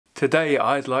Today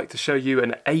I'd like to show you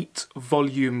an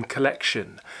 8-volume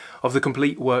collection of the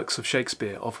complete works of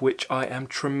Shakespeare, of which I am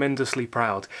tremendously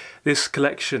proud. This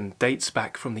collection dates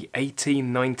back from the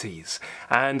 1890s,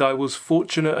 and I was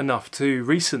fortunate enough to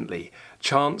recently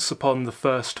chance upon the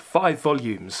first 5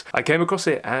 volumes. I came across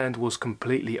it and was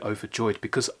completely overjoyed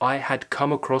because I had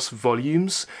come across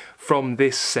volumes from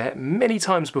this set many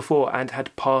times before and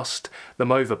had passed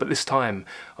them over, but this time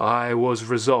I was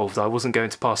resolved I wasn't going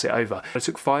to pass it over. I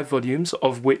took 5 volumes,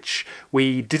 of which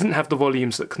we didn't have the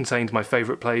volumes that contained my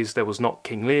favourite plays. There was not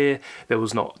King Lear, there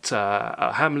was not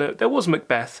Hamlet, there was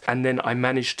Macbeth, and then I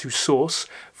managed to source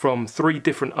from 3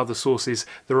 different other sources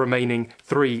the remaining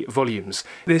 3 volumes.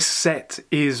 This set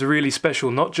is really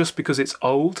special, not just because it's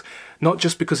old, not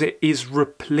just because it is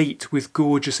replete with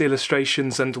gorgeous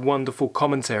illustrations and wonderful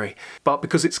commentary, but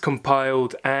because it's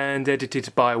compiled and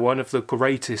edited by one of the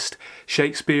greatest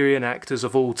Shakespearean actors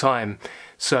of all time,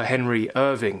 Sir Henry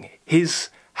Irving. His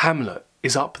Hamlet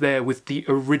is up there with the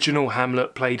original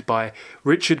Hamlet played by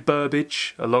Richard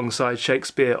Burbage alongside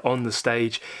Shakespeare on the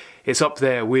stage. It's up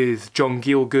there with John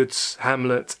Gielgud's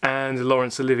Hamlet and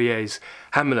Laurence Olivier's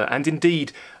Hamlet. And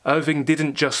indeed, Irving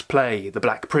didn't just play the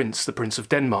Black Prince, the Prince of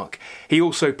Denmark. He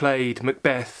also played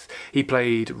Macbeth, he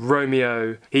played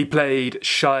Romeo, he played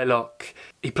Shylock,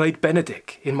 he played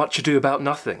Benedict in Much Ado About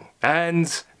Nothing,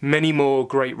 and many more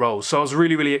great roles. So I was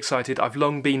really excited. I've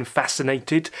long been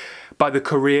fascinated by the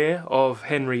career of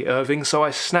Henry Irving, so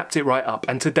I snapped it right up.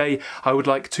 And today I would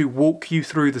like to walk you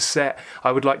through the set.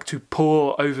 I would like to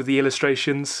pore over the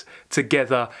illustrations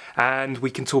together, and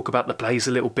we can talk about the plays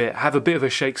a little bit, have a bit of a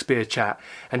Shakespeare chat,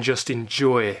 and just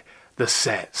enjoy the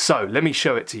set. So let me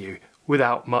show it to you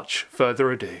without much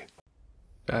further ado.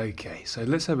 Okay, so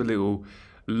let's have a little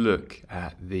look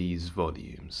at these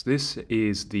volumes. This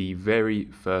is the very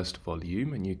first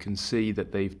volume, and you can see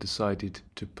that they've decided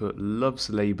to put Love's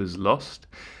Labour's Lost,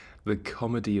 The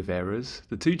Comedy of Errors,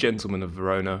 The Two Gentlemen of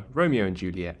Verona, Romeo and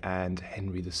Juliet, and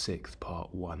Henry VI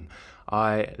Part 1.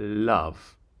 I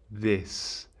love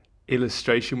this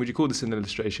illustration. Would you call this an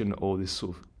illustration, or this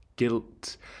sort of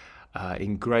gilt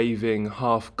engraving,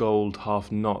 half gold,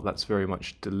 half not? That's very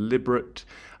much deliberate.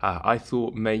 I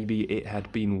thought maybe it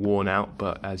had been worn out,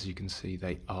 but as you can see,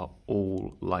 they are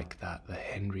all like that. The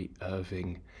Henry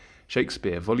Irving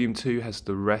Shakespeare. Volume 2 has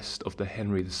the rest of the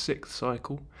Henry VI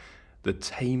cycle, The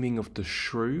Taming of the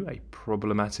Shrew, a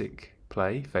problematic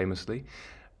play, famously,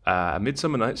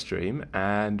 Midsummer Night's Dream,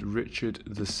 and Richard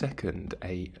II,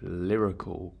 a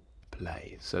lyrical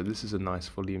play. So this is a nice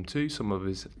volume 2, some of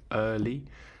his early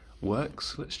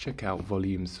works. Let's check out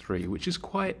volume 3, which is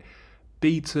quite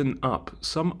beaten up.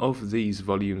 Some of these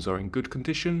volumes are in good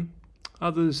condition,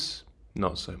 others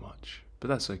not so much, but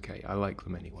that's okay, I like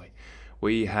them anyway.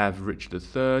 We have Richard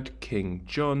III, King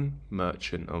John,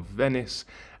 Merchant of Venice,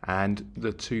 and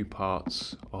the 2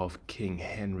 parts of King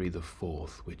Henry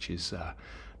IV, which is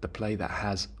the play that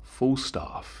has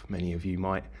Falstaff. Many of you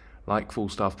might like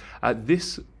Falstaff.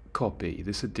 This copy,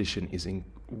 this edition, is in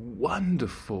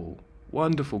wonderful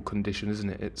condition, isn't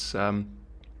it? It's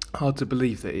hard to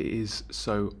believe that it is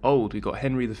so old. We've got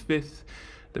Henry V,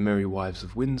 The Merry Wives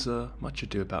of Windsor, Much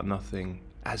Ado About Nothing,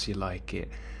 As You Like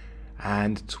It,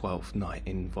 and Twelfth Night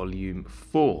in volume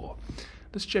 4.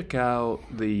 Let's check out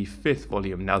the 5th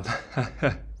volume. Now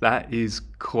that is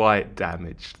quite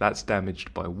damaged. That's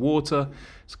damaged by water.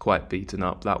 It's quite beaten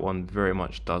up. That one very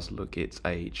much does look its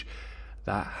age.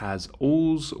 That has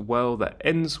All's Well That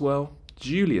Ends Well,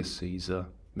 Julius Caesar,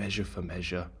 Measure for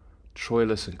Measure,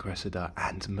 Troilus and Cressida,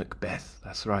 and Macbeth.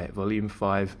 That's right, volume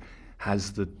 5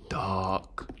 has the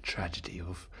dark tragedy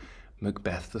of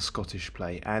Macbeth, the Scottish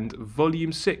play. And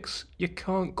volume 6, you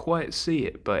can't quite see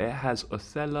it, but it has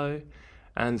Othello,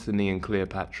 Anthony and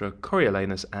Cleopatra,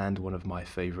 Coriolanus, and one of my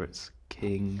favourites,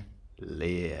 King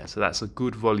Lear. So that's a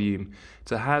good volume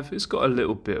to have. It's got a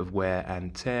little bit of wear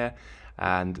and tear,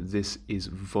 and this is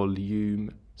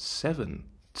volume 7,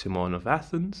 Timon of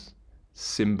Athens,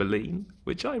 Cymbeline,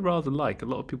 which I rather like. A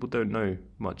lot of people don't know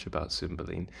much about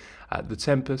Cymbeline. The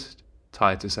Tempest,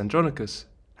 Titus Andronicus,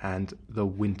 and The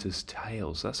Winter's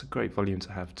Tales. That's a great volume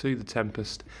to have too, The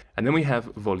Tempest. And then we have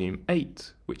volume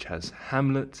 8, which has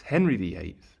Hamlet, Henry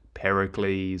VIII,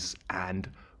 Pericles,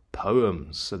 and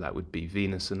poems. So that would be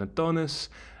Venus and Adonis,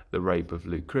 The Rape of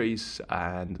Lucrece,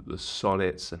 and the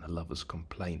Sonnets and A Lover's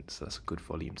Complaint. So that's a good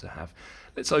volume to have.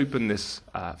 Let's open this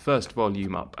first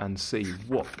volume up and see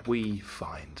what we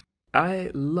find. I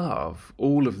love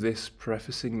all of this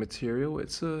prefacing material.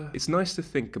 It's nice to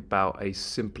think about a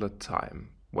simpler time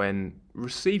when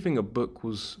receiving a book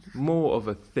was more of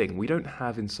a thing. We don't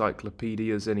have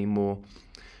encyclopedias anymore.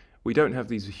 We don't have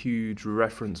these huge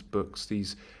reference books,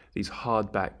 these these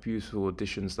hardback, beautiful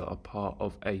editions that are part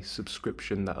of a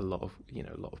subscription that a lot of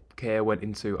care went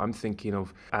into. I'm thinking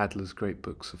of Adler's Great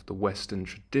Books of the Western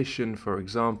Tradition, for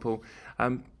example,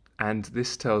 and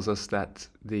this tells us that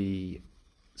the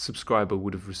subscriber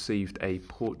would have received a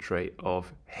portrait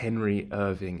of Henry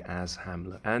Irving as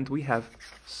Hamlet, and we have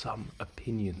some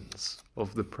opinions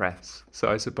of the press. So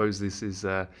I suppose this is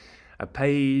a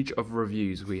page of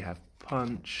reviews. We have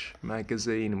Punch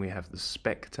magazine and we have the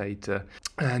Spectator,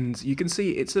 and you can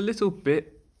see it's a little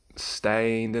bit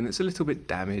stained and it's a little bit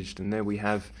damaged, and there we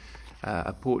have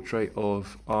a portrait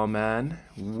of our man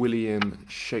William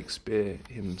Shakespeare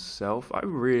himself. I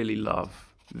really love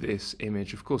this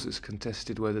image. Of course it's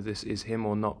contested whether this is him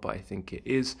or not, but I think it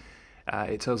is.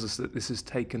 It tells us that this is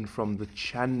taken from the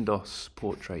Chandos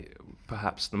portrait,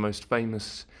 perhaps the most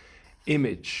famous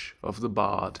image of the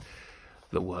bard,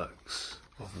 the works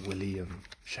of William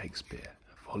Shakespeare,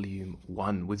 Volume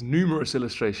 1, with numerous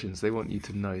illustrations. They want you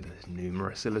to know there's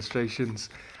numerous illustrations.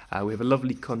 We have a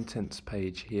lovely contents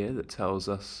page here that tells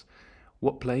us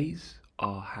what plays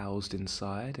are housed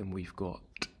inside, and we've got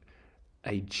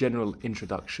a general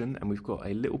introduction, and we've got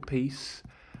a little piece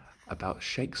about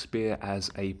Shakespeare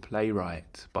as a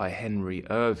playwright by Henry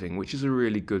Irving, which is a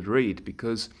really good read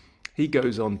because he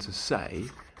goes on to say,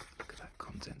 look at that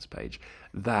contents page,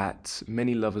 that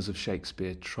many lovers of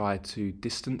Shakespeare try to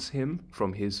distance him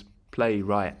from his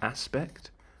playwright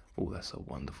aspect. Oh, that's a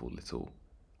wonderful little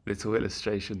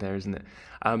illustration there, isn't it?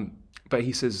 But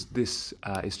he says this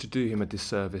is to do him a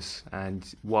disservice,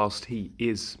 and whilst he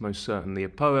is most certainly a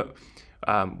poet,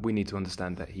 we need to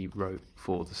understand that he wrote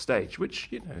for the stage, which,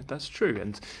 that's true.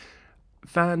 And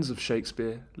fans of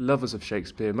Shakespeare, lovers of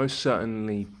Shakespeare, most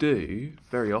certainly do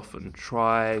very often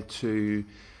try to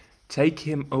take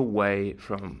him away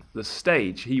from the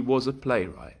stage. He was a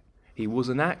playwright. He was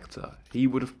an actor. He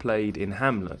would have played in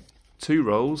Hamlet 2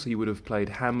 roles. He would have played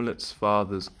Hamlet's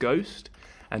father's ghost,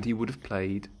 and he would have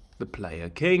played the player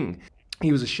king.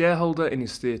 He was a shareholder in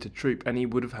his theatre troupe, and he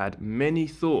would have had many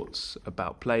thoughts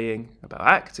about playing, about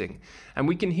acting. And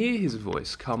we can hear his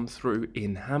voice come through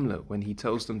in Hamlet when he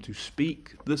tells them to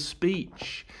speak the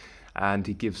speech, and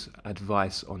he gives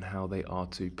advice on how they are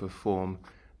to perform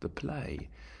the play.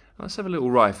 Let's have a little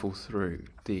rifle through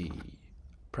the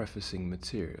prefacing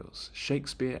materials.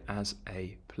 Shakespeare as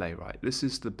a playwright. This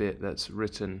is the bit that's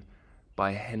written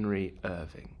by Henry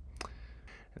Irving.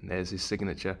 And there's his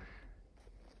signature.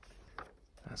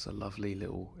 That's a lovely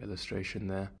little illustration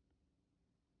there.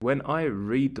 When I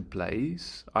read the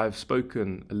plays, I've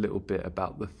spoken a little bit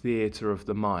about the theatre of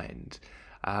the mind.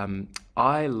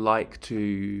 I like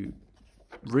to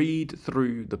read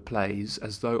through the plays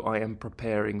as though I am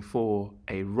preparing for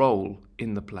a role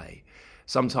in the play.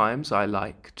 Sometimes I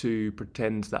like to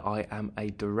pretend that I am a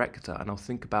director, and I'll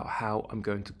think about how I'm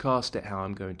going to cast it, how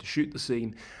I'm going to shoot the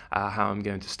scene, how I'm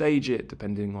going to stage it,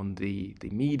 depending on the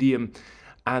medium.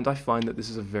 And I find that this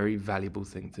is a very valuable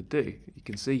thing to do. You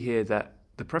can see here that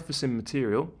the prefacing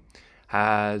material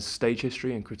has stage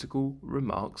history and critical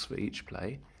remarks for each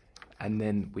play. And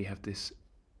then we have this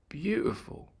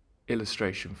beautiful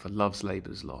illustration for Love's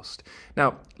Labour's Lost.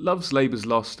 Now, Love's Labour's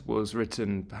Lost was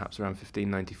written perhaps around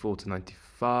 1594 to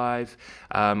 95.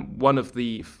 One of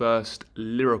the first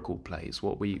lyrical plays,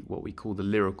 what we call the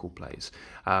lyrical plays.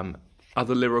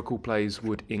 Other lyrical plays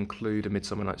would include A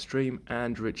Midsummer Night's Dream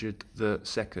and Richard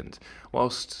II.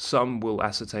 Whilst some will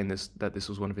ascertain that this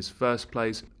was one of his first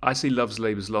plays, I see Love's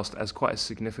Labour's Lost as quite a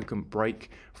significant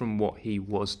break from what he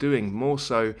was doing, more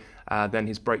so than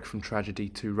his break from tragedy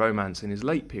to romance in his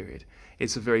late period.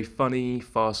 It's a very funny,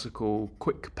 farcical,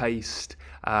 quick-paced,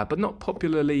 but not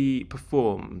popularly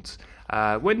performed.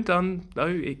 When done, though,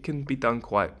 it can be done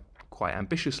quite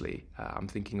ambitiously. I'm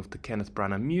thinking of the Kenneth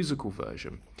Branagh musical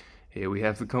version. Here we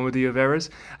have the Comedy of Errors.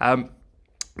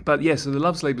 But yes, so the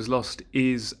Love's Labour's Lost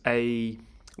is a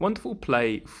wonderful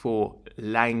play for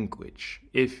language.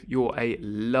 If you're a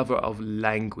lover of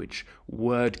language,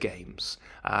 word games,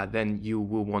 then you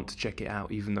will want to check it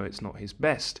out, even though it's not his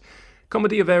best.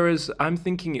 Comedy of Errors, I'm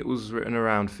thinking it was written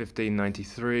around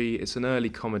 1593. It's an early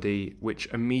comedy which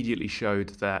immediately showed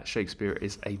that Shakespeare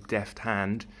is a deft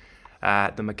hand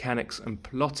at the mechanics and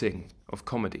plotting of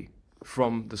comedy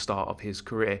from the start of his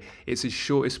career. It's his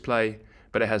shortest play,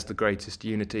 but it has the greatest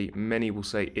unity. Many will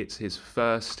say it's his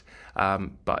first,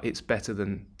 but it's better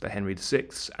than the Henry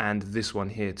VI's and this one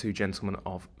here, Two Gentlemen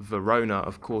of Verona.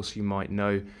 Of course, you might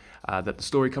know that the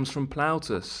story comes from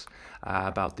Plautus,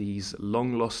 about these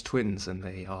long-lost twins, and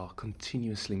they are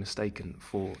continuously mistaken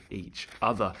for each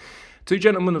other. Two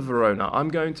Gentlemen of Verona, I'm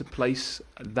going to place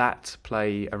that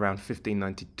play around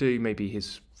 1592, maybe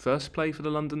his first play for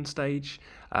the London stage.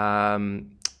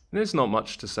 There's not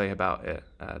much to say about it.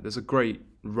 There's a great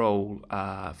role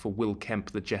for Will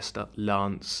Kemp, the jester,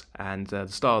 Lance, and the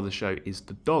star of the show is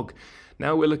the dog.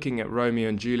 Now we're looking at Romeo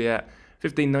and Juliet,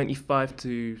 1595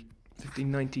 to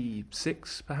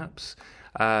 1596, perhaps.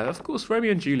 Of course,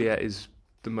 Romeo and Juliet is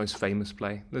the most famous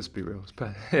play. Let's be real.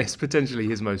 It's potentially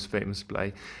his most famous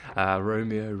play.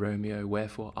 Romeo, Romeo,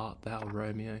 wherefore art thou,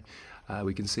 Romeo?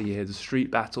 We can see here the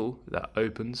street battle that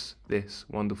opens this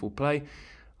wonderful play.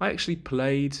 I actually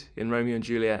played in Romeo and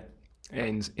Juliet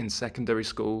in secondary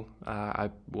school.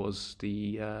 I was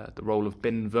the role of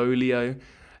Benvolio.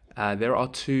 There are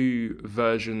two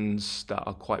versions that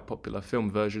are quite popular, film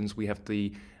versions. We have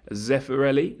the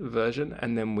Zeffirelli version,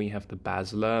 and then we have the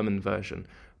Baz Luhrmann version.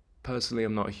 Personally,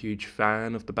 I'm not a huge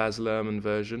fan of the Baz Luhrmann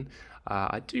version.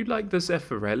 I do like the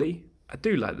Zeffirelli.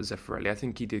 I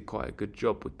think he did quite a good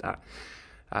job with that.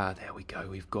 There we go.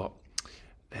 We've got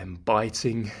them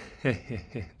biting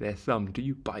their thumb. Do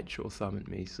you bite your thumb at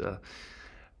me, sir?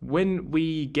 When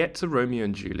we get to Romeo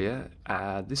and Juliet,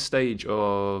 this stage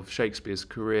of Shakespeare's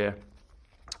career,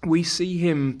 we see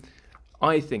him,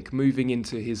 I think, moving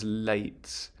into his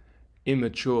late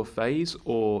immature phase,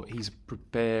 or he's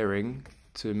preparing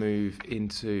to move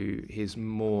into his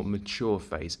more mature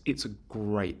phase. It's a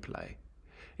great play.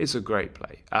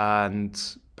 And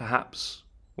perhaps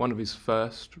one of his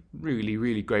first really,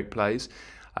 really great plays.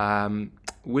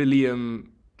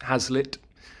 William Hazlitt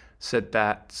said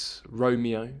that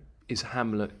Romeo is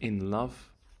Hamlet in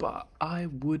love, but I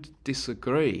would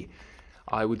disagree.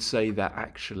 I would say that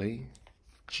actually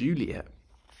Juliet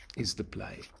is the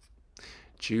play.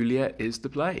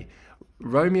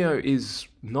 Romeo is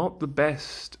not the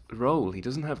best role. He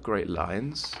doesn't have great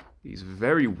lines. He's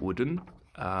very wooden.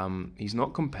 He's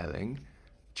not compelling.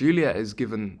 Juliet is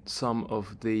given some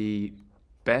of the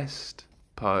best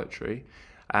poetry,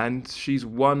 and she's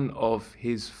one of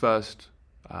his first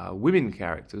women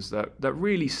characters that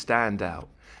really stand out.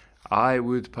 I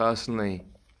would personally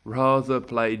rather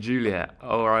play Juliet,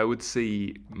 or I would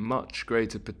see much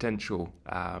greater potential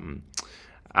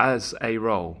as a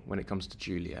role when it comes to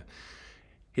Juliet.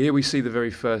 Here we see the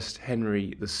very first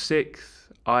Henry VI.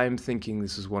 I'm thinking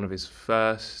this is one of his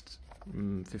first,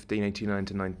 1589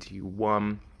 to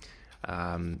 91.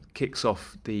 Kicks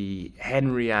off the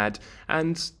Henriad,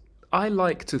 and I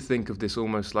like to think of this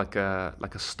almost like a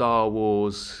Star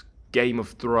Wars, Game of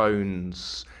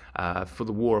Thrones for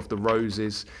the War of the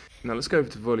Roses. Now let's go over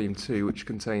to Volume 2, which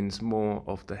contains more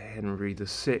of the Henry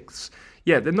VI.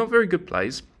 Yeah, they're not very good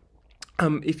plays.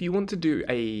 If you want to do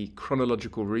a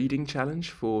chronological reading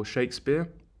challenge for Shakespeare,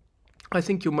 I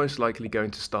think you're most likely going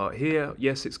to start here.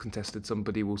 Yes, it's contested.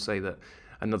 Somebody will say that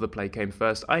another play came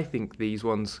first. I think these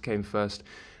ones came first.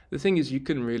 The thing is, you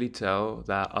can really tell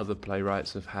that other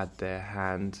playwrights have had their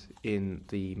hand in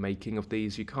the making of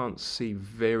these. You can't see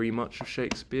very much of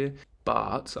Shakespeare,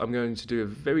 but I'm going to do a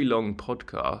very long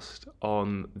podcast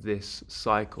on this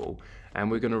cycle, and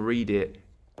we're going to read it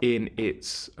in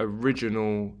its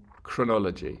original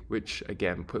chronology, which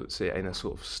again puts it in a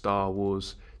sort of Star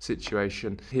Wars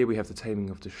situation. Here we have the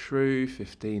Taming of the Shrew,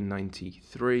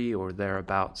 1593 or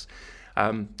thereabouts.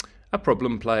 A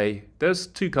problem play. There's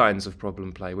two kinds of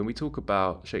problem play. When we talk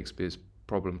about Shakespeare's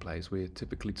problem plays, we're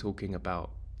typically talking about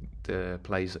the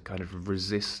plays that kind of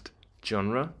resist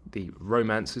genre, the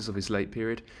romances of his late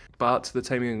period. But the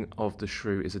Taming of the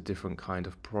Shrew is a different kind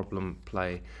of problem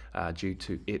play due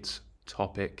to its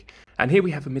topic. And here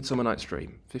we have A Midsummer Night's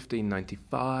Dream,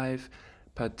 1595,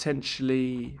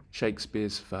 potentially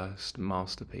Shakespeare's first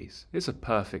masterpiece. It's a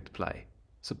perfect play.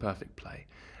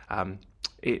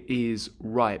 It is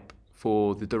ripe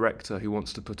for the director who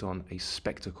wants to put on a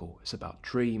spectacle. It's about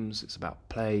dreams, it's about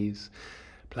plays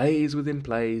within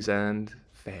plays and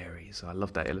fairies. I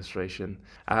love that illustration.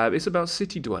 It's about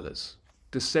city dwellers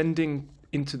descending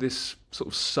into this sort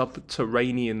of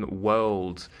subterranean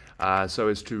world so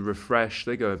as to refresh.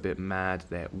 They go a bit mad,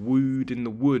 they're wooed in the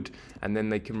wood, and then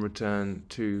they can return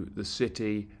to the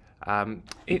city.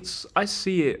 I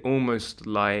see it almost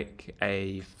like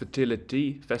a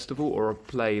fertility festival, or a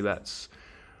play that's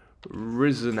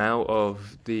risen out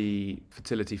of the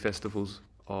fertility festivals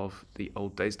of the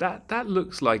old days. That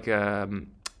looks like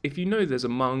if you know, there's a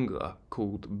manga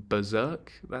called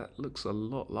Berserk. That looks a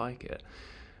lot like it.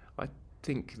 I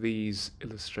think these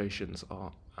illustrations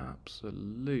are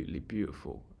absolutely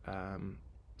beautiful.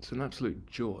 It's an absolute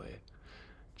joy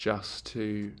just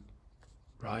to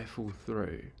rifle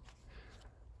through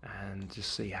and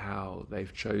just see how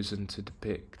they've chosen to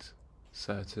depict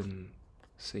certain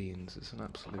scenes. It's an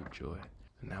absolute joy.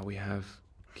 And now we have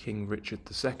King Richard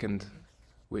II,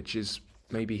 which is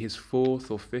maybe his fourth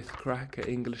or fifth crack at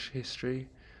English history,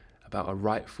 about a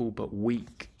rightful but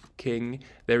weak king.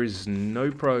 There is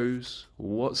no prose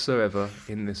whatsoever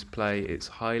in this play. It's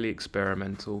highly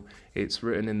experimental. It's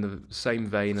written in the same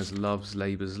vein as Love's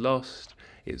Labour's Lost.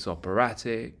 It's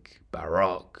operatic,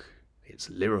 baroque, it's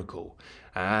lyrical.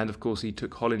 And of course he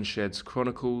took Holinshed's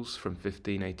Chronicles from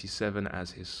 1587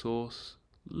 as his source.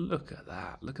 Look at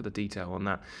that, look at the detail on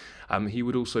that. He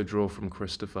would also draw from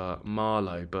Christopher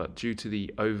Marlowe, but due to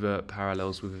the overt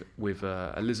parallels with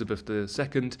Elizabeth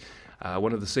II,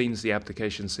 one of the scenes, the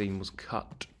abdication scene, was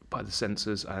cut by the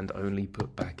censors and only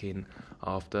put back in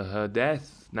after her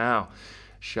death. Now,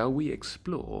 shall we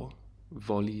explore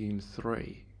Volume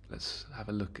 3? Let's have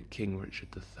a look at King Richard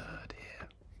III here.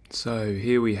 So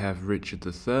here we have Richard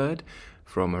III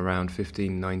from around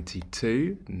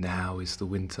 1592. Now is the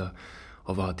winter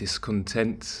of our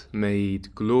discontent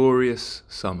made glorious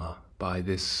summer by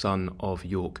this son of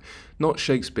York. Not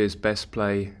Shakespeare's best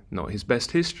play, not his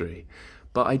best history,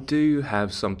 but I do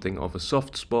have something of a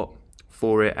soft spot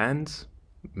for it, and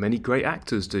many great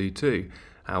actors do too.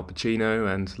 Al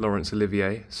Pacino and Laurence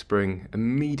Olivier spring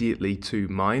immediately to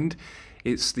mind.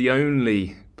 It's the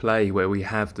only play where we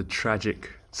have the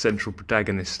tragic central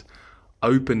protagonist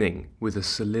opening with a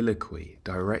soliloquy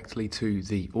directly to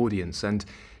the audience, and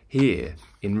here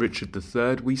in Richard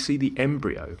III we see the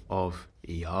embryo of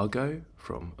Iago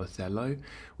from Othello,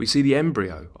 we see the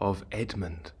embryo of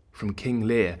Edmund from King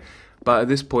Lear, but at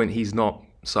this point he's not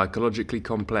psychologically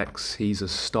complex, he's a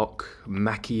stock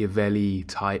Machiavelli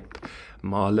type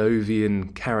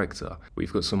Marlovian character.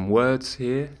 We've got some words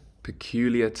here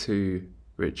peculiar to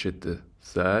Richard III.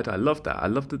 I love that. I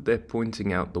love that they're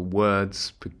pointing out the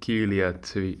words peculiar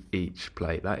to each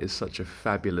play. That is such a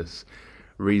fabulous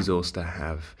resource to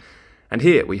have. And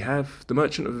here we have The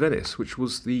Merchant of Venice, which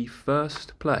was the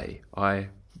first play I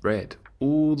read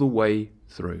all the way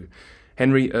through.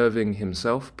 Henry Irving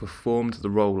himself performed the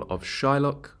role of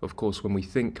Shylock. Of course, when we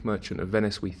think Merchant of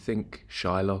Venice, we think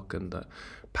Shylock and the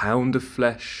pound of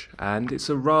flesh, and it's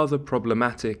a rather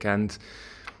problematic and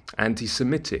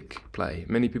anti-Semitic play.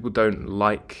 Many people don't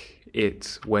like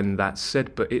it when that's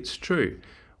said, but it's true.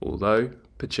 Although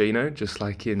Pacino, just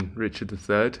like in Richard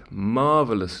III,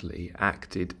 marvellously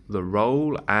acted the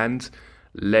role and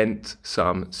lent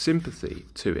some sympathy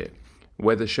to it.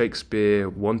 Whether Shakespeare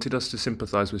wanted us to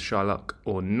sympathise with Shylock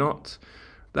or not,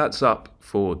 that's up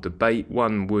for debate.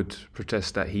 One would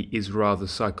protest that he is rather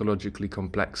psychologically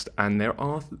complex, and there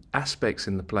are aspects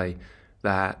in the play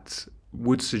that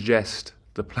would suggest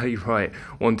the playwright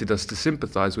wanted us to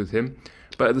sympathise with him,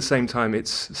 but at the same time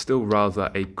it's still rather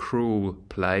a cruel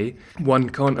play. One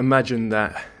can't imagine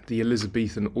that the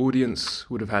Elizabethan audience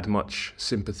would have had much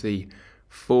sympathy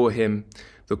for him.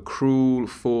 The cruel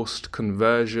forced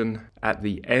conversion at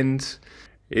the end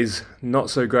is not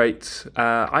so great.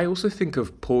 I also think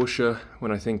of Portia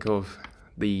when I think of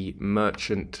The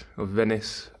Merchant of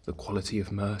Venice. The quality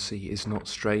of mercy is not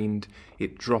strained,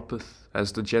 it droppeth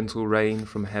as the gentle rain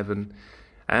from heaven.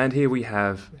 And here we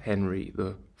have Henry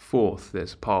IV.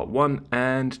 There's part 1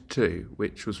 and 2,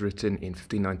 which was written in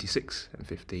 1596 and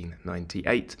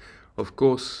 1598. Of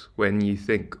course, when you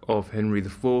think of Henry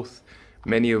IV,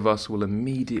 many of us will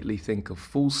immediately think of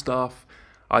Falstaff.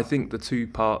 I think the two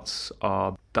parts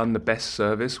are done the best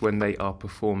service when they are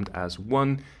performed as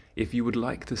one. If you would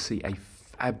like to see a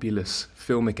fabulous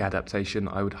filmic adaptation,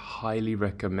 I would highly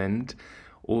recommend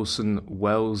Orson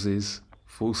Welles'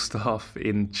 Falstaff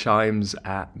in Chimes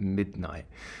at Midnight.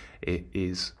 It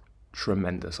is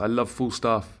tremendous. I love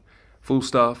Falstaff.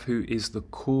 Falstaff, who is the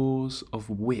cause of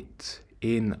wit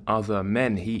in other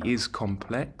men. He is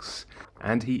complex,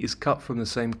 and he is cut from the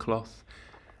same cloth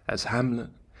as Hamlet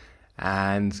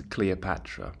and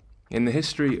Cleopatra. In the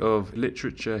history of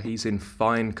literature, he's in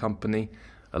fine company,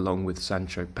 along with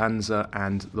Sancho Panza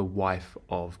and the wife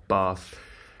of Bath.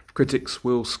 Critics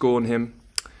will scorn him,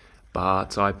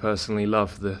 but I personally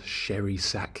love the sherry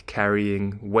sack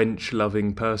carrying, wench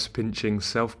loving, purse pinching,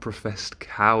 self-professed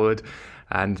coward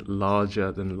and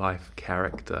larger than life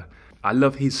character. I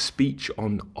love his speech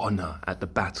on honour at the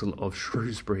Battle of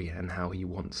Shrewsbury and how he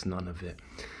wants none of it.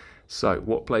 So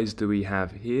what plays do we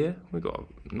have here? We've got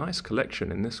a nice collection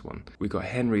in this one. We've got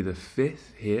Henry V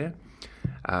here,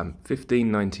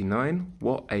 1599.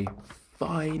 What a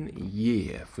fine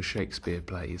year for Shakespeare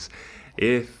plays.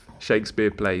 If Shakespeare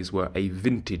plays were a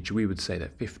vintage, we would say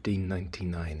that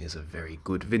 1599 is a very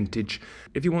good vintage.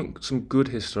 If you want some good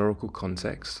historical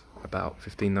context about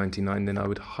 1599, then I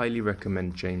would highly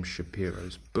recommend James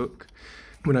Shapiro's book.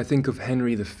 When I think of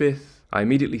Henry V, I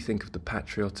immediately think of the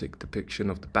patriotic depiction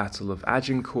of the Battle of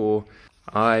Agincourt.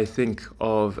 I think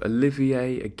of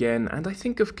Olivier again, and I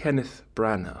think of Kenneth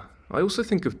Branagh. I also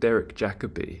think of Derek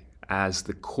Jacobi as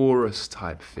the chorus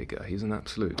type figure. He's an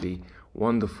absolutely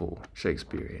wonderful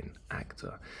Shakespearean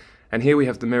actor. And here we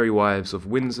have The Merry Wives of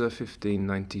Windsor,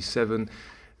 1597,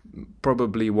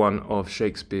 probably one of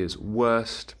Shakespeare's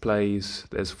worst plays.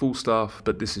 There's Falstaff,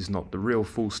 but this is not the real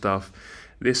Falstaff.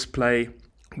 This play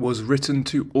was written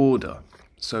to order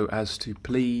so as to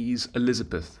please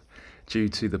Elizabeth due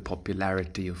to the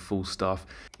popularity of Falstaff.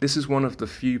 This is one of the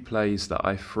few plays that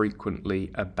I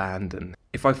frequently abandon.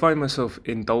 If I find myself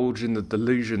indulged in the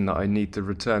delusion that I need to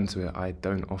return to it, I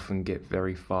don't often get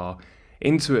very far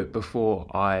into it before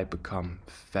I become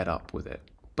fed up with it.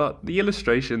 But the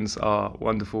illustrations are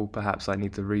wonderful. Perhaps I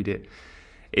need to read it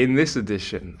in this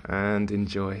edition and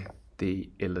enjoy the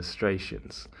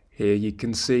illustrations. Here you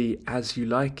can see As You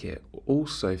Like It,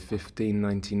 also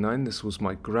 1599. This was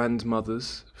my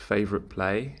grandmother's favourite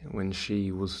play. When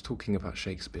she was talking about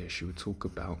Shakespeare, she would talk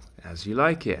about As You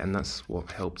Like It, and that's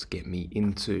what helped get me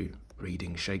into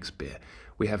reading Shakespeare.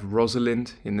 We have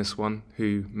Rosalind in this one,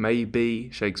 who may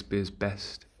be Shakespeare's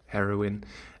best heroine,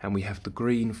 and we have the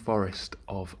green forest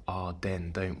of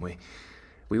Ardennes, don't we?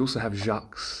 We also have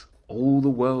Jacques' All the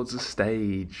World's a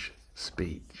Stage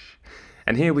speech.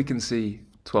 And here we can see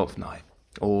Twelfth Night,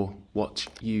 or What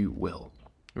You Will,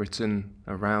 written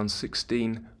around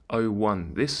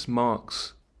 1601. This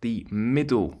marks the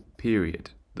middle period,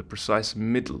 the precise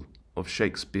middle of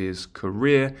Shakespeare's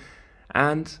career,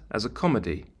 and as a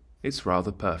comedy, it's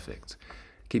rather perfect.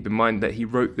 Keep in mind that he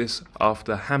wrote this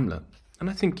after Hamlet, and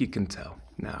I think you can tell.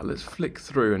 Now let's flick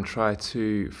through and try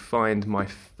to find my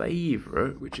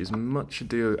favourite, which is Much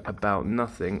Ado About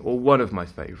Nothing, or one of my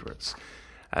favourites.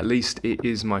 At least it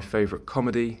is my favourite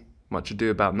comedy. Much Ado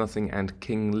About Nothing and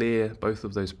King Lear, both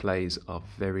of those plays are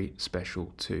very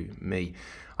special to me.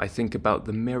 I think about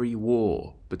the merry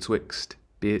war betwixt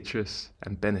Beatrice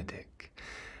and Benedick.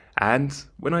 And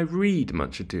when I read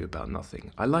Much Ado About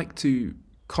Nothing, I like to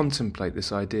contemplate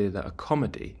this idea that a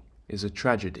comedy is a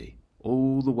tragedy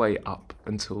all the way up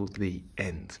until the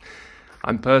end.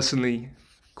 I'm personally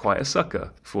quite a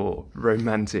sucker for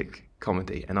romantic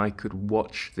comedy, and I could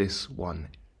watch this one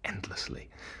endlessly.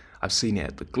 I've seen it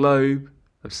at the Globe,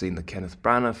 I've seen the Kenneth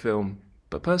Branagh film,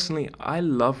 but personally I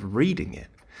love reading it.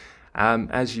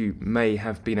 As you may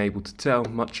have been able to tell,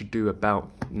 Much Ado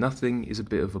About Nothing is a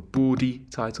bit of a bawdy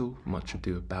title, Much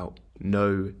Ado About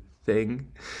No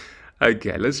Thing.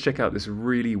 Okay, let's check out this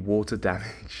really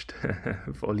water-damaged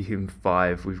Volume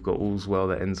 5. We've got All's Well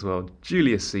That Ends Well,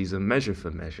 Julius Caesar, Measure for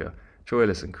Measure,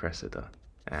 Troilus and Cressida,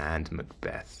 and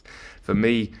Macbeth. For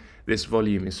me, this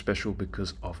volume is special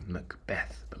because of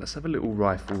Macbeth. But let's have a little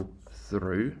rifle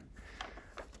through.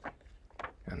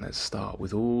 And let's start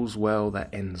with All's Well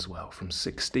That Ends Well from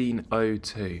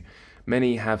 1602.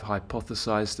 Many have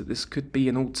hypothesized that this could be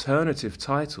an alternative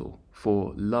title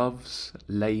for Love's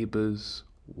Labour's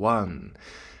Won.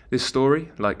 This story,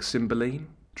 like Cymbeline,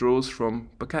 draws from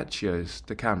Boccaccio's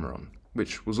Decameron,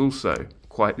 which was also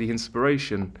quite the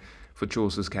inspiration for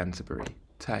Chaucer's Canterbury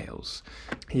Tales.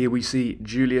 Here we see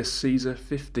Julius Caesar,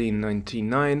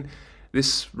 1599.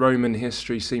 This Roman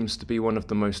history seems to be one of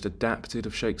the most adapted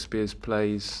of Shakespeare's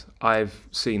plays. I've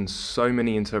seen so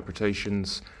many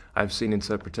interpretations. I've seen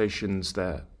interpretations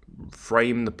that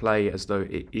frame the play as though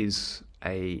it is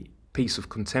a piece of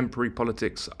contemporary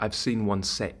politics. I've seen one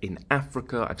set in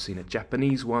Africa. I've seen a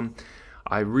Japanese one.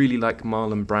 I really like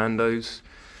Marlon Brando's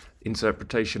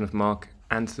interpretation of Mark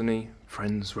Antony.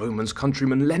 Friends, Romans,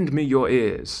 countrymen, lend me your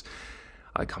ears.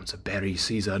 I come to bury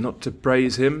Caesar, not to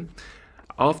praise him.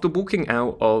 After walking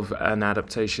out of an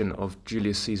adaptation of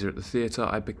Julius Caesar at the theatre,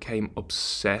 I became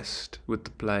obsessed with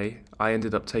the play. I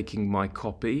ended up taking my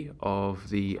copy of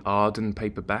the Arden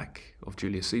paperback of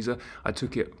Julius Caesar. I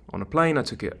took it on a plane, I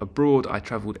took it abroad, I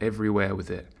travelled everywhere with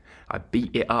it. I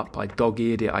beat it up, I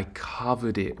dog-eared it, I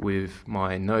covered it with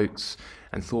my notes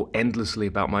and thought endlessly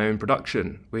about my own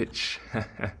production, which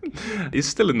is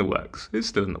still in the works. It's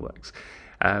still in the works.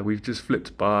 We've just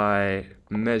flipped by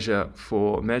Measure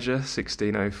for Measure,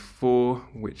 1604,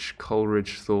 which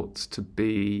Coleridge thought to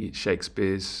be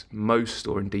Shakespeare's most,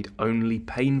 or indeed only,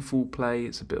 painful play.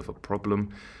 It's a bit of a problem.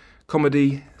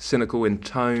 Comedy, cynical in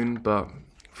tone, but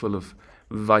full of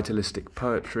vitalistic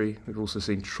poetry. We've also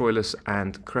seen Troilus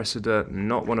and Cressida,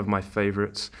 not one of my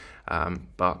favourites,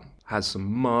 but has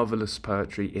some marvellous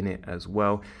poetry in it as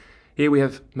well. Here we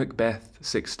have Macbeth,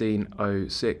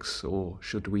 1606, or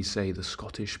should we say the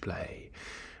Scottish play.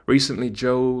 Recently,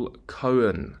 Joel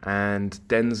Cohen and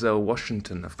Denzel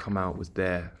Washington have come out with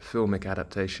their filmic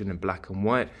adaptation in black and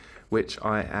white, which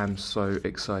I am so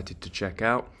excited to check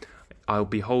out. I'll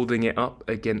be holding it up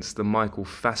against the Michael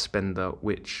Fassbender,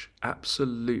 which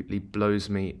absolutely blows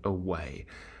me away.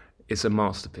 It's a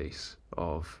masterpiece.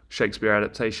 of Shakespeare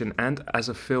adaptation and as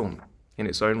a film in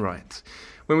its own right.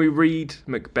 When we read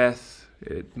Macbeth,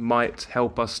 it might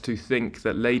help us to think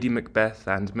that Lady Macbeth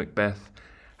and Macbeth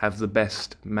have the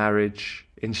best marriage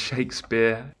in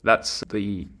Shakespeare. That's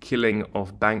the killing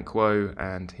of Banquo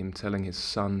and him telling his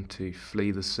son to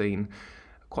flee the scene.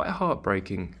 Quite a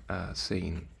heartbreaking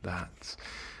scene, that.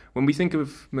 When we think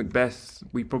of Macbeth,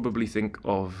 we probably think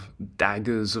of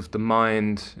daggers of the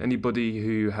mind. Anybody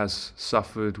who has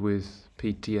suffered with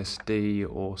PTSD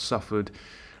or suffered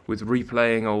with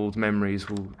replaying old memories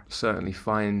will certainly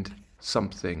find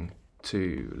something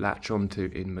to latch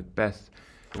onto in Macbeth.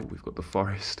 Oh, we've got the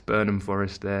forest, Burnham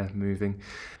Forest there, moving.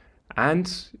 And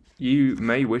you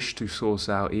may wish to source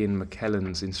out Ian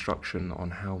McKellen's instruction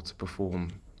on how to perform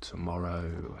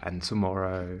tomorrow and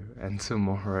tomorrow and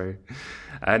tomorrow.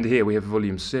 And here we have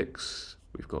volume 6.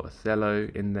 We've got Othello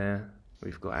in there.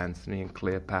 We've got Antony and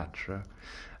Cleopatra.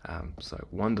 So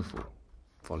wonderful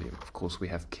volume. Of course, we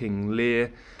have King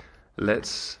Lear.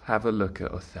 Let's have a look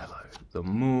at Othello, the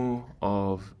Moor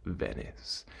of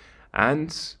Venice.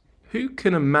 And who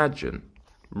can imagine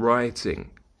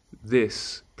writing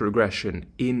this progression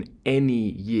in any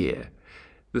year?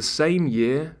 The same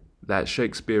year that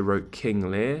Shakespeare wrote King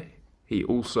Lear, he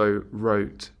also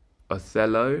wrote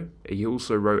Othello, he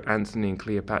also wrote Antony and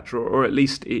Cleopatra, or at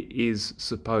least it is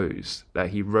supposed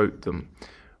that he wrote them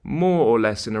more or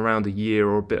less in around a year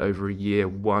or a bit over a year,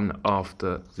 one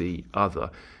after the other.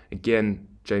 Again,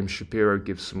 James Shapiro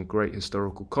gives some great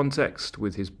historical context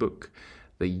with his book,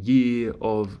 The Year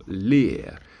of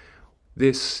Lear.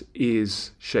 This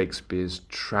is Shakespeare's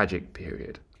tragic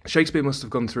period. Shakespeare must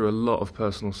have gone through a lot of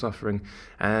personal suffering,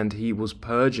 and he was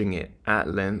purging it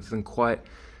at length and quite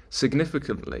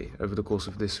significantly over the course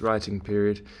of this writing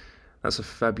period. That's a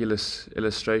fabulous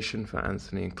illustration for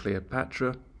Antony and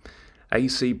Cleopatra.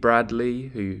 A.C. Bradley,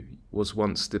 who was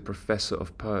once the professor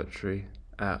of poetry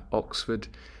at Oxford,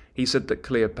 he said that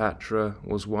Cleopatra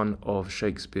was one of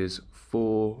Shakespeare's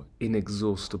 4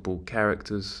 inexhaustible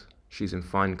characters. She's in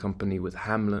fine company with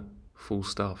Hamlet,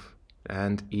 Falstaff,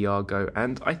 and Iago,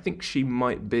 and I think she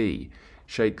might be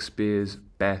Shakespeare's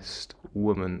best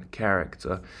woman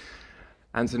character.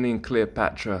 Antony and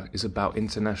Cleopatra is about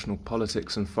international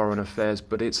politics and foreign affairs,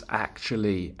 but it's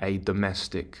actually a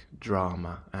domestic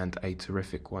drama and a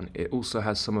terrific one. It also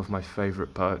has some of my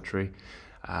favourite poetry.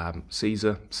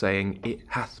 Caesar saying, "It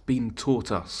hath been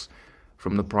taught us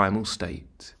from the primal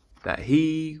state, that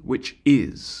he which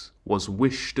is was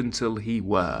wished until he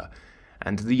were,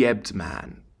 and the ebbed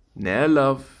man, ne'er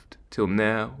loved till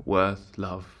ne'er worth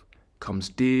love, comes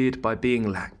deared by being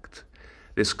lacked.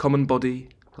 This common body,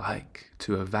 like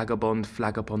to a vagabond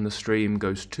flag upon the stream,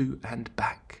 goes to and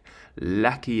back,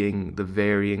 lackeying the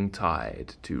varying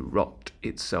tide to rot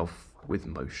itself with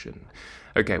motion."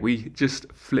 Okay, we just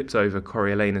flipped over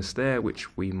Coriolanus there,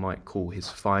 which we might call his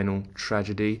final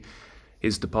tragedy,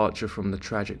 his departure from the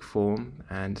tragic form,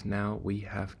 and now we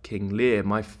have King Lear,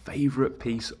 my favourite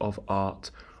piece of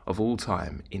art of all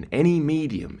time. In any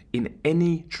medium, in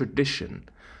any tradition,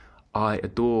 I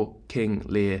adore King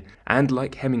Lear, and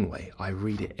like Hemingway, I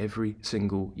read it every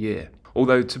single year.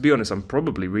 Although, to be honest, I'm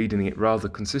probably reading it rather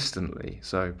consistently,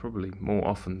 so probably more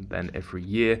often than every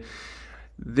year.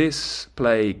 This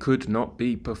play could not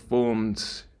be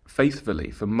performed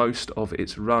faithfully for most of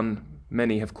its run.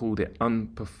 Many have called it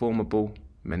unperformable.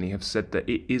 Many have said that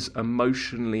it is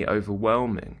emotionally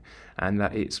overwhelming and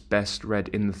that it's best read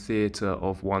in the theatre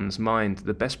of one's mind.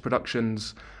 The best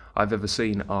productions I've ever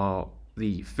seen are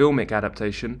the filmic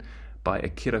adaptation by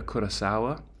Akira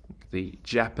Kurosawa, the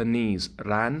Japanese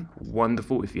Ran,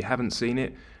 wonderful. If you haven't seen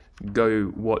it,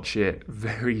 go watch it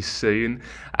very soon.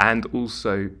 And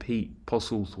also Pete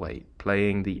Postlethwaite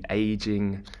playing the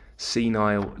aging,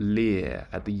 senile Lear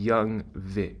at the Young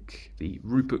Vic, the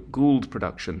Rupert Gould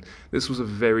production. This was a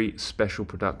very special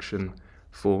production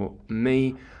for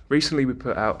me. Recently we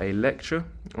put out a lecture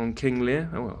on King Lear,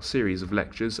 a series of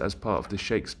lectures as part of the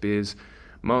Shakespeare's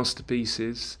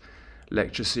Masterpieces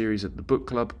lecture series at the book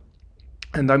club.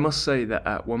 And I must say that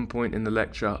at one point in the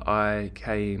lecture I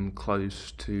came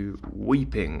close to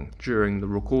weeping during the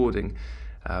recording.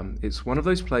 It's one of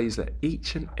those plays that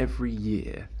each and every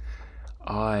year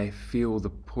I feel the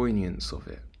poignance of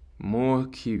it more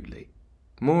acutely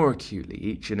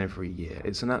each and every year.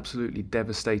 It's an absolutely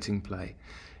devastating play.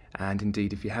 And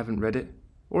indeed, if you haven't read it,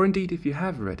 or indeed if you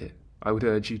have read it, I would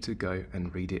urge you to go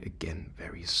and read it again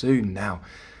very soon. Now,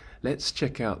 let's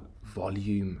check out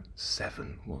Volume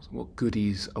 7. What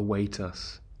goodies await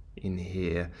us in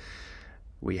here?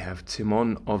 We have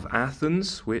Timon of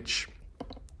Athens, which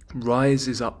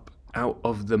rises up out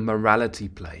of the morality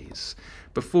plays.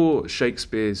 Before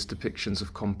Shakespeare's depictions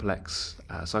of complex,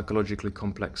 psychologically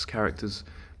complex characters,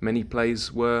 many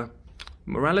plays were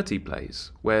morality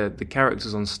plays, where the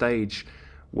characters on stage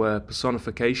were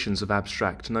personifications of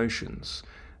abstract notions.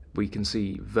 We can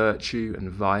see virtue and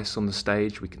vice on the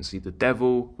stage, we can see the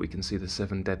devil, we can see the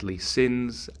 7 deadly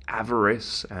sins,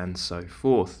 avarice, and so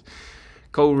forth.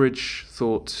 Coleridge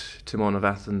thought Timon of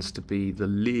Athens to be the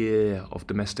Lear of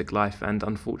domestic life, and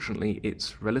unfortunately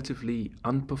it's relatively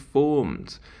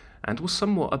unperformed and was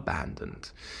somewhat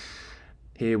abandoned.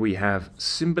 Here we have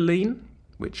Cymbeline,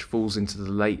 which falls into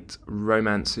the late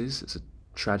romances. It's a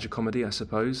tragicomedy, I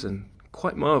suppose, and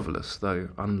quite marvellous, though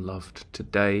unloved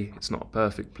today. It's not a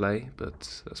perfect play,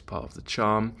 but that's part of the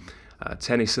charm.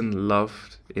 Tennyson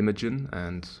loved Imogen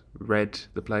and read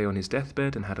the play on his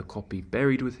deathbed and had a copy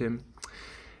buried with him.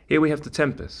 Here we have The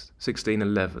Tempest,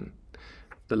 1611,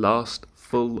 the last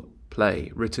full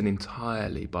play written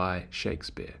entirely by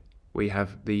Shakespeare. We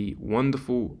have the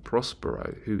wonderful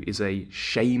Prospero, who is a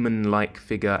shaman-like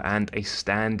figure and a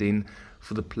stand-in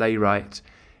for the playwright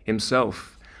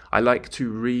himself. I like to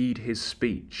read his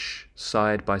speech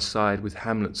side by side with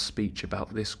Hamlet's speech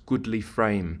about this goodly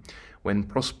frame, when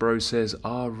Prospero says,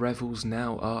 "Our revels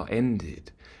now are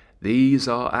ended. These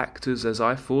are actors, as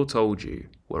I foretold you,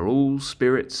 were all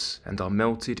spirits and are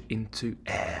melted into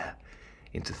air,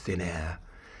 into thin air.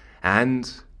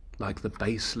 And, like the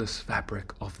baseless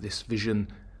fabric of this vision,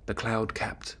 the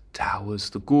cloud-capped towers,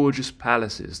 the gorgeous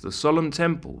palaces, the solemn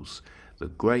temples, the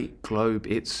great globe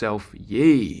itself,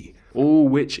 ye, all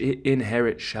which it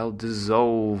inherit shall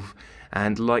dissolve,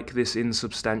 and like this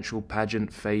insubstantial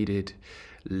pageant faded,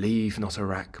 leave not a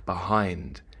rack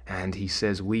behind." And he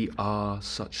says, "We are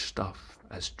such stuff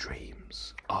as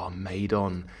dreams are made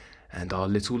on, and our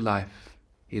little life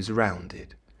is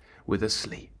rounded with a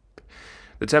sleep."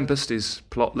 The Tempest is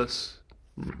plotless,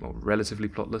 or relatively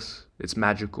plotless. It's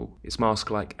magical, it's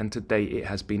mask-like, and today it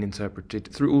has been interpreted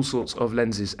through all sorts of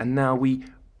lenses. And now we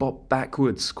bop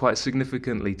backwards quite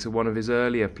significantly to one of his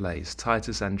earlier plays,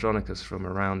 Titus Andronicus, from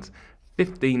around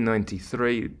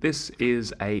 1593. This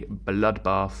is a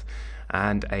bloodbath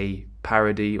and a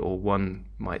parody, or one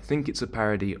might think it's a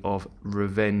parody, of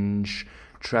revenge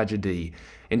tragedy.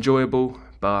 Enjoyable,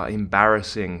 but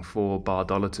embarrassing for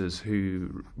bardolaters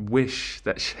who wish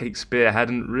that Shakespeare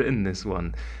hadn't written this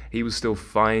one. He was still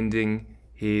finding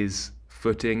his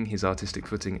footing, his artistic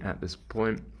footing at this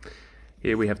point.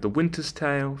 Here we have The Winter's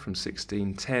Tale from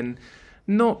 1610,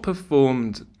 not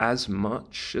performed as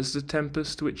much as The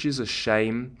Tempest, which is a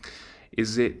shame.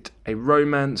 Is it a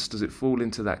romance? Does it fall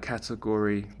into that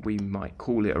category? We might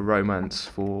call it a romance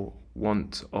for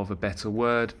want of a better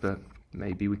word, but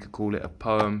maybe we could call it a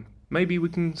poem. Maybe we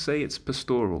can say it's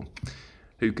pastoral.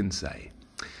 Who can say?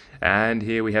 And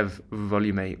here we have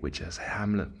Volume 8, which has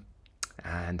Hamlet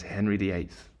and Henry VIII,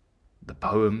 the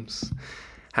poems.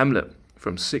 Hamlet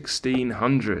from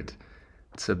 1600.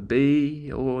 To be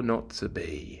or not to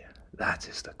be? That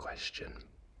is the question.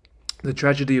 The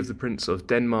tragedy of the Prince of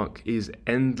Denmark is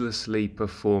endlessly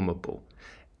performable,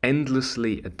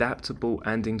 endlessly adaptable,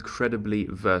 and incredibly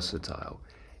versatile.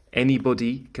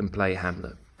 Anybody can play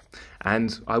Hamlet.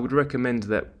 And I would recommend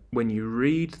that when you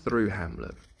read through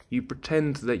Hamlet, you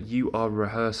pretend that you are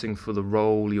rehearsing for the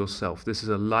role yourself. This is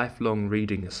a lifelong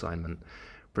reading assignment.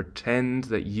 Pretend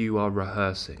that you are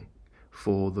rehearsing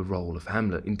for the role of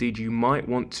Hamlet. Indeed, you might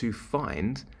want to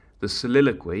find the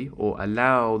soliloquy, or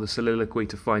allow the soliloquy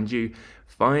to find you.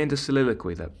 Find a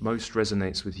soliloquy that most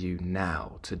resonates with you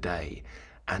now, today,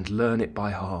 and learn it by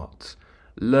heart.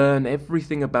 Learn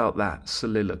everything about that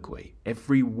soliloquy,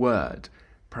 every word.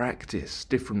 Practice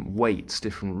different weights,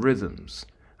 different rhythms.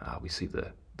 We see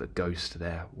the ghost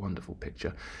there, wonderful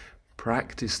picture.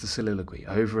 Practice the soliloquy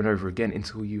over and over again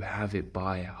until you have it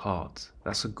by heart.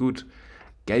 That's a good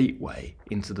gateway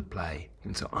into the play,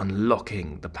 into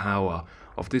unlocking the power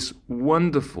of this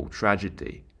wonderful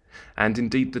tragedy. And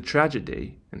indeed the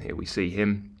tragedy, and here we see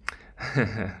him,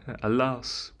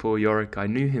 alas, poor Yorick, I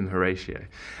knew him, Horatio.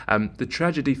 The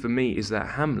tragedy for me is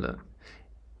that Hamlet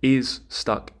is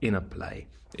stuck in a play.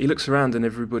 He looks around and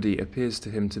everybody appears to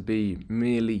him to be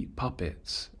merely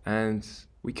puppets, and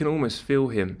we can almost feel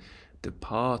him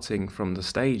departing from the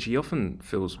stage. He often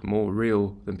feels more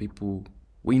real than people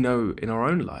we know in our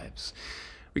own lives.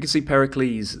 We can see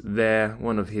Pericles there,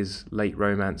 one of his late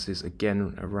romances,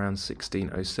 again around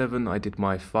 1607. I did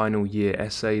my final year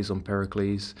essays on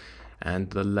Pericles and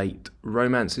the late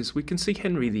romances. We can see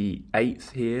Henry VIII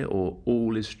here, or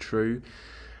All is True.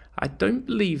 I don't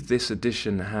believe this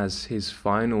edition has his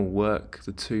final work,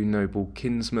 The Two Noble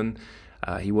Kinsmen.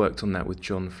 He worked on that with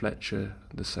John Fletcher,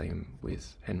 the same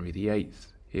with Henry VIII.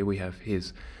 Here we have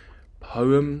his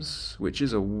poems, which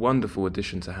is a wonderful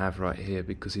addition to have right here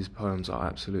because his poems are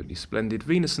absolutely splendid.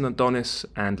 Venus and Adonis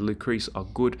and Lucrece are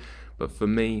good, but for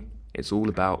me, it's all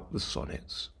about the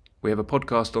sonnets. We have a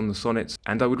podcast on the sonnets,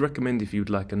 and I would recommend, if you'd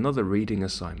like another reading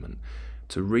assignment,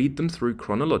 to read them through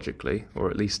chronologically, or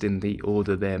at least in the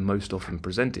order they're most often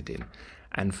presented in,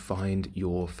 and find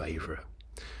your favourite.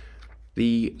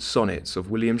 The sonnets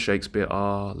of William Shakespeare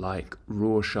are like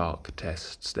Rorschach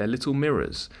tests. They're little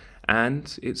mirrors,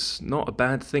 and it's not a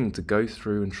bad thing to go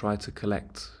through and try to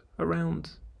collect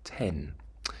around 10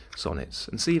 sonnets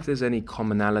and see if there's any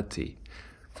commonality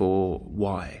for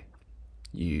why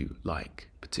you like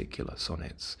particular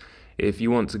sonnets. If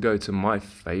you want to go to my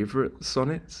favourite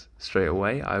sonnets straight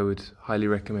away, I would highly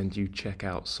recommend you check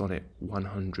out Sonnet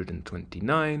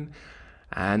 129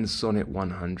 and Sonnet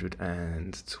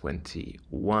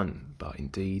 121, but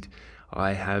indeed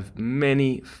I have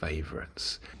many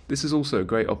favourites. This is also a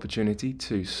great opportunity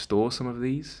to store some of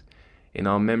these in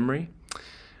our memory,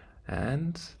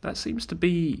 and that seems to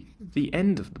be the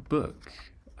end of the book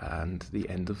and the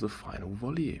end of the final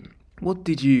volume. What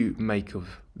did you make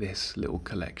of this little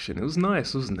collection? It was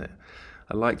nice, wasn't it?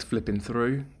 I liked flipping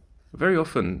through. Very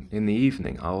often in the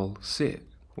evening I'll sit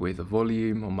with a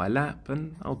volume on my lap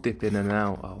and I'll dip in and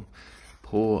out. I'll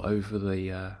pore over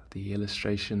the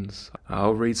illustrations.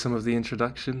 I'll read some of the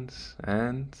introductions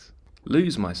and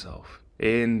lose myself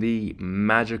in the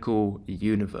magical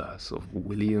universe of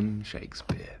William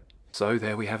Shakespeare. So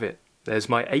there we have it. There's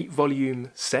my 8-volume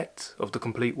set of the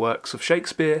complete works of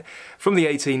Shakespeare from the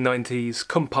 1890s,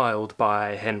 compiled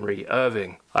by Henry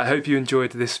Irving. I hope you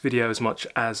enjoyed this video as much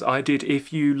as I did.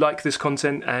 If you like this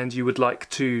content and you would like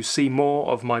to see more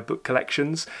of my book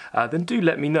collections, then do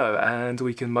let me know and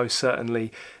we can most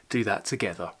certainly do that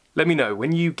together. Let me know,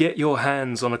 when you get your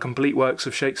hands on a complete works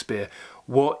of Shakespeare,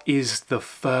 what is the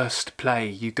first play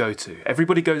you go to?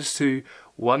 Everybody goes to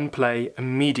one play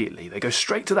immediately. They go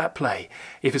straight to that play.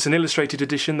 If it's an illustrated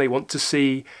edition, they want to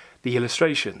see the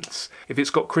illustrations. If it's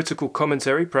got critical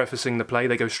commentary prefacing the play,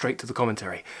 they go straight to the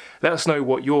commentary. Let us know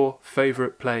what your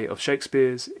favourite play of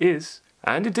Shakespeare's is,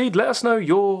 and indeed let us know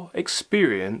your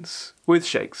experience with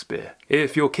Shakespeare.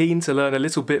 If you're keen to learn a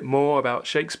little bit more about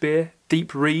Shakespeare,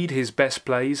 deep read his best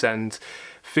plays and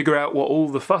figure out what all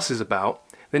the fuss is about,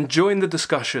 then join the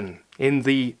discussion in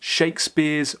the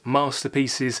Shakespeare's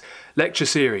Masterpieces lecture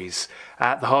series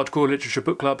at the Hardcore Literature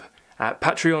Book Club at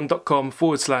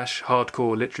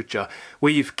patreon.com/hardcore literature.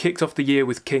 We've kicked off the year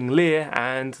with King Lear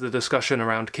and the discussion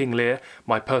around King Lear,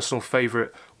 my personal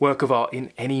favourite work of art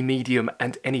in any medium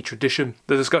and any tradition.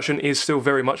 The discussion is still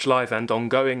very much live and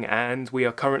ongoing, and we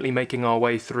are currently making our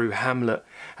way through Hamlet,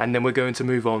 and then we're going to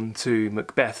move on to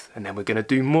Macbeth, and then we're going to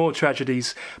do more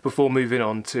tragedies before moving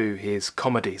on to his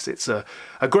comedies. It's a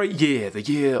great year, the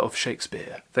year of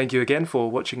Shakespeare. Thank you again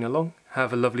for watching along.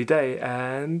 Have a lovely day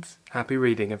and happy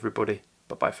reading, everybody.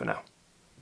 Bye-bye for now.